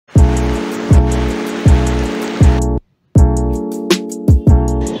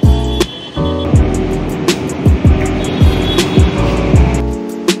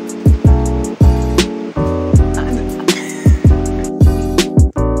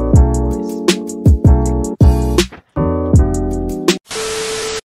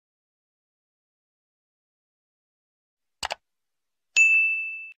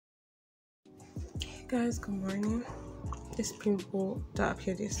Guys, good morning. This pimple that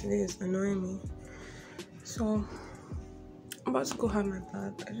appeared yesterday is annoying me. So I'm about to go have my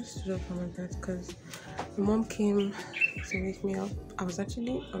bath. I just stood up from my bed because my mom came to wake me up. I was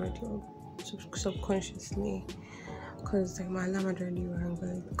actually already up subconsciously because like my alarm had already rang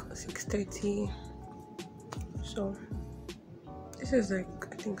like 6:30. So this is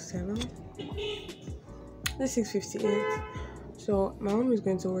like I think 7. This is 6:58. So my mom is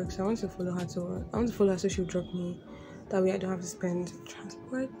going to work, so I want to follow her to work. I want to follow her so she'll drop me. That way I don't have to spend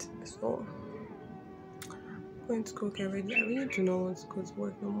transport. So I'm going to go get ready. I really do not want to go to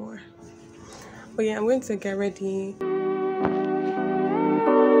work no more. But yeah, I'm going to get ready.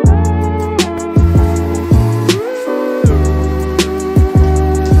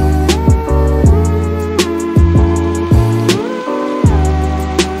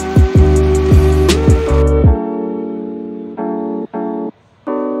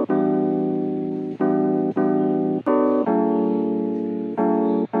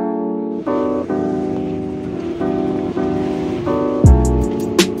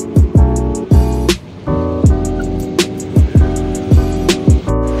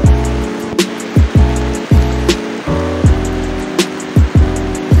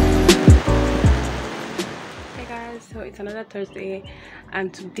 So it's another Thursday,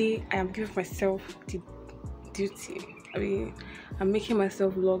 and today I am giving myself the duty. I'm making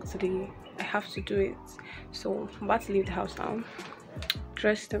myself vlog today. I have to do it. So I'm about to leave the house now.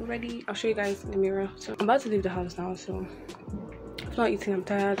 Dressed and ready. I'll show you guys in the mirror. So I'm about to leave the house now. So I'm not eating. I'm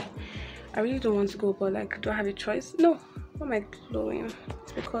tired. I really don't want to go, but like, do I have a choice? No. Why am I glowing?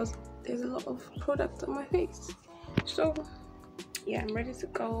 It's because there's a lot of product on my face. So yeah, I'm ready to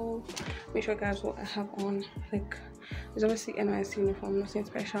go. Make sure guys what I have on. Like, it's obviously Nysc uniform, nothing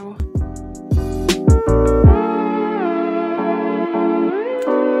special.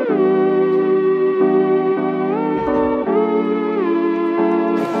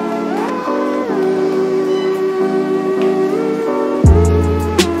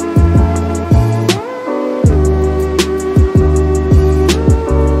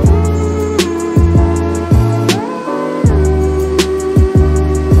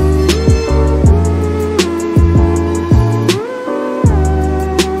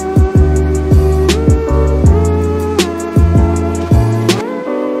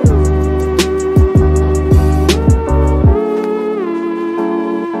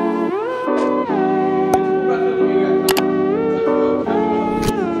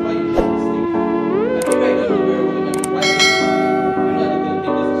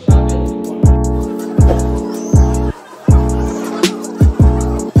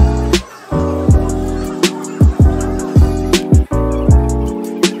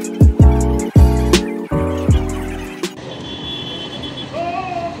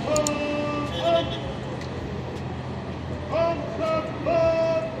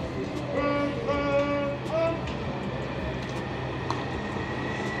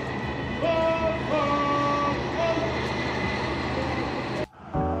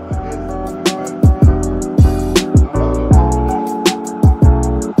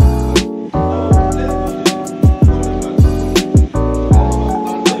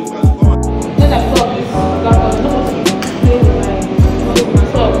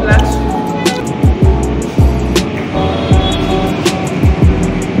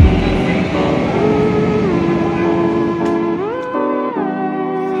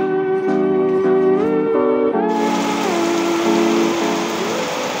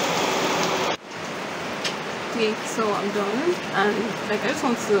 So I'm done, and like I just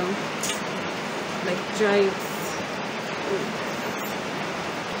want to like dry it.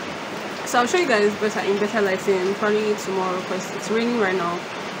 So I'll show you guys better in better lighting probably tomorrow because it's raining right now,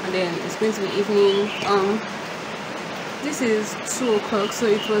 and then it's going to be evening. This is 2 o'clock, so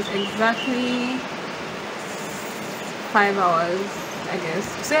it was exactly 5 hours, I guess.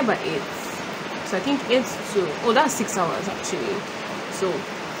 Say about 8. So I think 8 to oh, that's 6 hours actually. So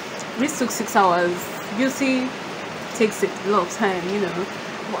this took 6 hours. Beauty takes a lot of time, you know,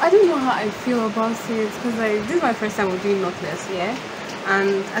 but I don't know how I feel about it because like this is my first time of doing knotless, yeah,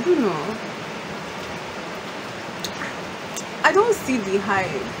 and I don't know, I don't see the hype.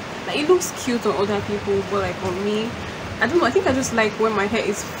 Like, it looks cute on other people, but like on me, I don't know. I think I just like when my hair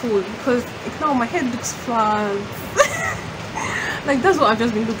is full because now my hair looks flat. Like that's what I've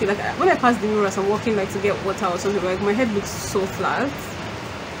just been looking like when I pass the mirror as I'm walking like to get water or something. Like my head looks so flat.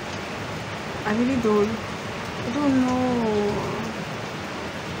 I really don't know.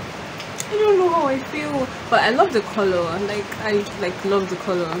 I don't know how I feel, but I love the color. Like I love the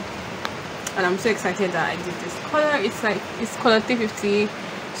color, and I'm so excited that I did this color. It's color 350,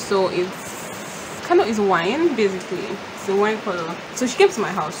 so it's kind of is wine basically. It's a wine color. So she came to my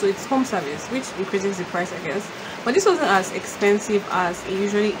house, so it's home service, which increases the price, I guess. But this wasn't as expensive as it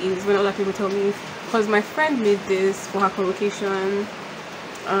usually is when other people tell me, because my friend made this for her convocation.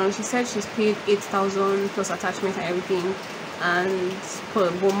 She said she's paid 8,000 plus attachment and everything, and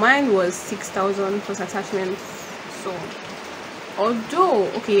but mine was 6,000 plus attachments. So although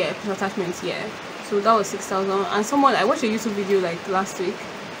okay, yeah, plus attachments, yeah, so that was 6,000. And someone, I watched a YouTube video like last week,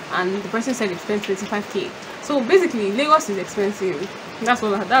 and the person said it spent 25k. So basically Lagos is expensive. That's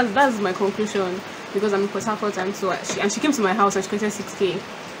what that's my conclusion, because I'm in Port Harcourt, and so she came to my house and she collected 6k,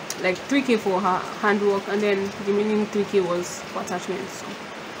 like 3k for her handwork, and then the remaining 3k was for attachments. So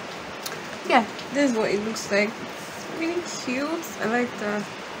yeah, this is what it looks like. It's really cute. I like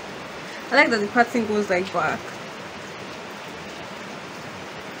that the pattern goes like back.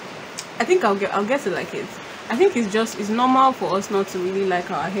 I think I'll get to like it. I think it's normal for us not to really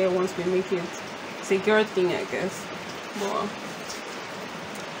like our hair once we make it. It's a girl thing, I guess. But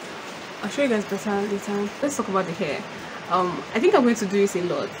I'll show you guys better later. Let's talk about the hair. I think I'm going to do this a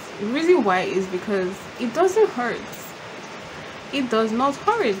lot. The reason why is because it doesn't hurt. It does not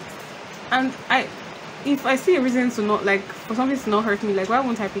hurt. And if I see a reason to not like for something to not hurt me, like why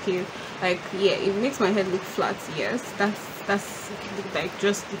won't I pick it? Like yeah, it makes my head look flat. Yes, that's like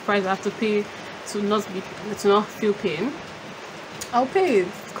just the price I have to pay to not feel pain. I'll pay it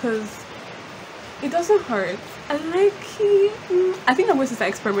because it doesn't hurt. I like it. I think I'm going to start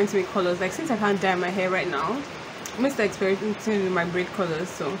experimenting with colors. Like since I can't dye my hair right now, I'm going to start experimenting with my braid colors.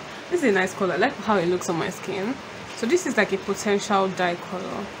 So this is a nice color. I like how it looks on my skin. So this is like a potential dye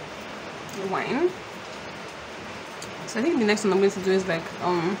color, wine. So I think the next one I'm going to do is like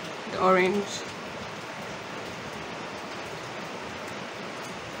the orange.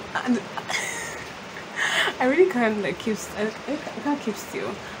 And I really can't like I can't keep still,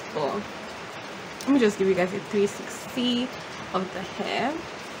 but let me just give you guys a 360 of the hair.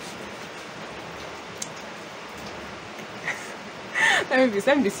 let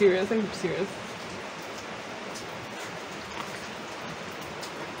me be serious.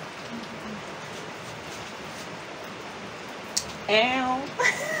 Ow.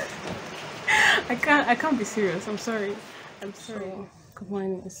 I can't be serious. I'm sorry. So, good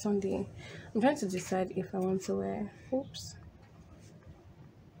morning. It's Sunday. I'm trying to decide if I want to wear hoops.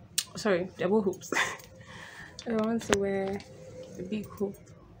 Sorry, double hoops. If I want to wear a big hoop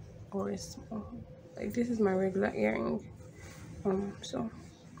or a small hoop. Like this is my regular earring. So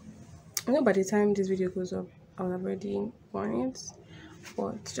I know by the time this video goes up, I'll have already worn it.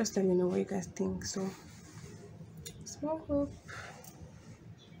 But just let me know what you guys think. So small hoop,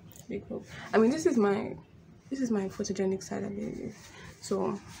 big hoop. I mean, this is my photogenic side, I believe.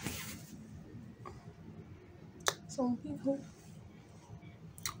 So big hoop,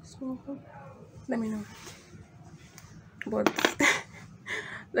 small hoop. Let me know. But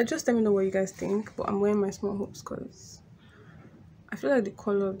just let me know what you guys think. But I'm wearing my small hoops because I feel like the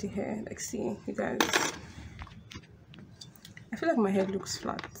color of the hair. Like, see, you guys. I feel like my head looks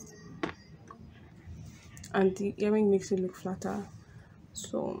flat, and the earring makes it look flatter.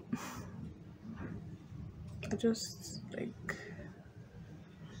 So I just like,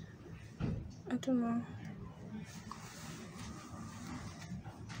 I don't know.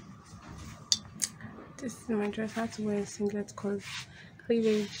 This is my dress. I had to wear a singlet because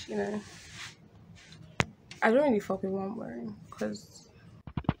cleavage, you know. I don't really fuck with what I'm wearing because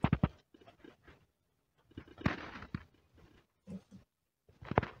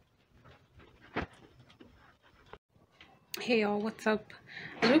hey y'all, what's up?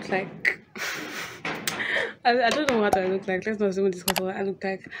 I look like I don't know what I look like. Let's not even discuss what I look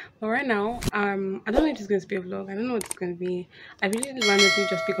like. But right now, I don't know if it's going to be a vlog. I don't know what it's going to be. I really randomly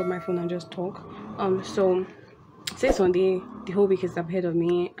just pick up my phone and just talk. So since Sunday, the whole week is ahead of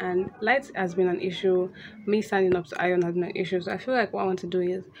me, and light has been an issue. Me standing up to iron has been an issue. So I feel like what I want to do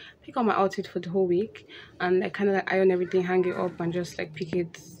is pick up my outfit for the whole week and like kind of like iron everything, hang it up, and just like pick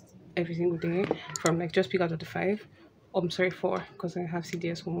it every single day from like just pick out of the 5. I'm sorry, 4, because I have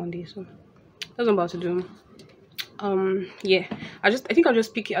CDS for Monday. So that's what I'm about to do. Yeah, I think I'll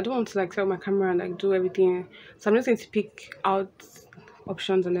just pick it. I don't want to like set up my camera and like do everything, so I'm just going to pick out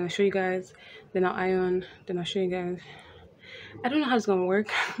options and then I'll show you guys, then I'll iron, then I'll show you guys. I don't know how it's gonna work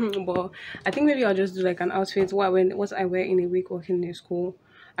but I think maybe I'll just do like an outfit what I wear in a week working in school.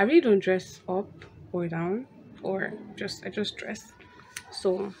 I really don't dress up or down, or I just dress.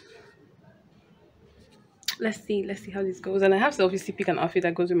 So let's see how this goes, and I have to obviously pick an outfit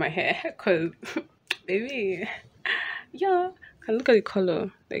that goes with my hair because baby, yeah, can look at the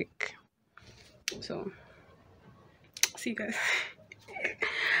color, like. So see you guys.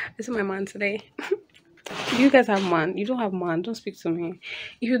 This is my man today. Do you guys have man? You don't have man. Don't speak to me.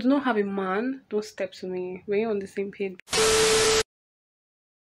 If you do not have a man, don't step to me. We're on the same page.